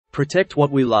Protect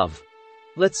what we love.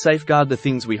 Let's safeguard the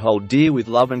things we hold dear with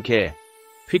love and care.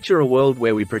 Picture a world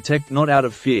where we protect not out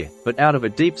of fear, but out of a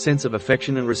deep sense of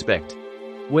affection and respect.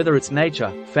 Whether it's nature,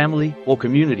 family, or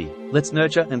community, let's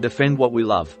nurture and defend what we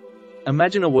love.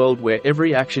 Imagine a world where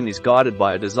every action is guided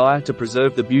by a desire to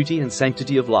preserve the beauty and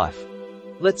sanctity of life.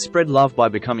 Let's spread love by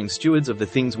becoming stewards of the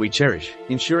things we cherish,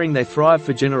 ensuring they thrive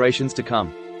for generations to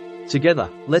come. Together,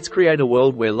 let's create a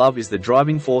world where love is the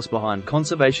driving force behind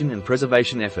conservation and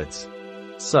preservation efforts.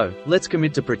 So, let's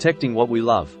commit to protecting what we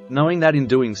love, knowing that in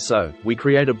doing so, we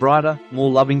create a brighter,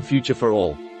 more loving future for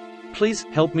all. Please,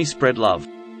 help me spread love.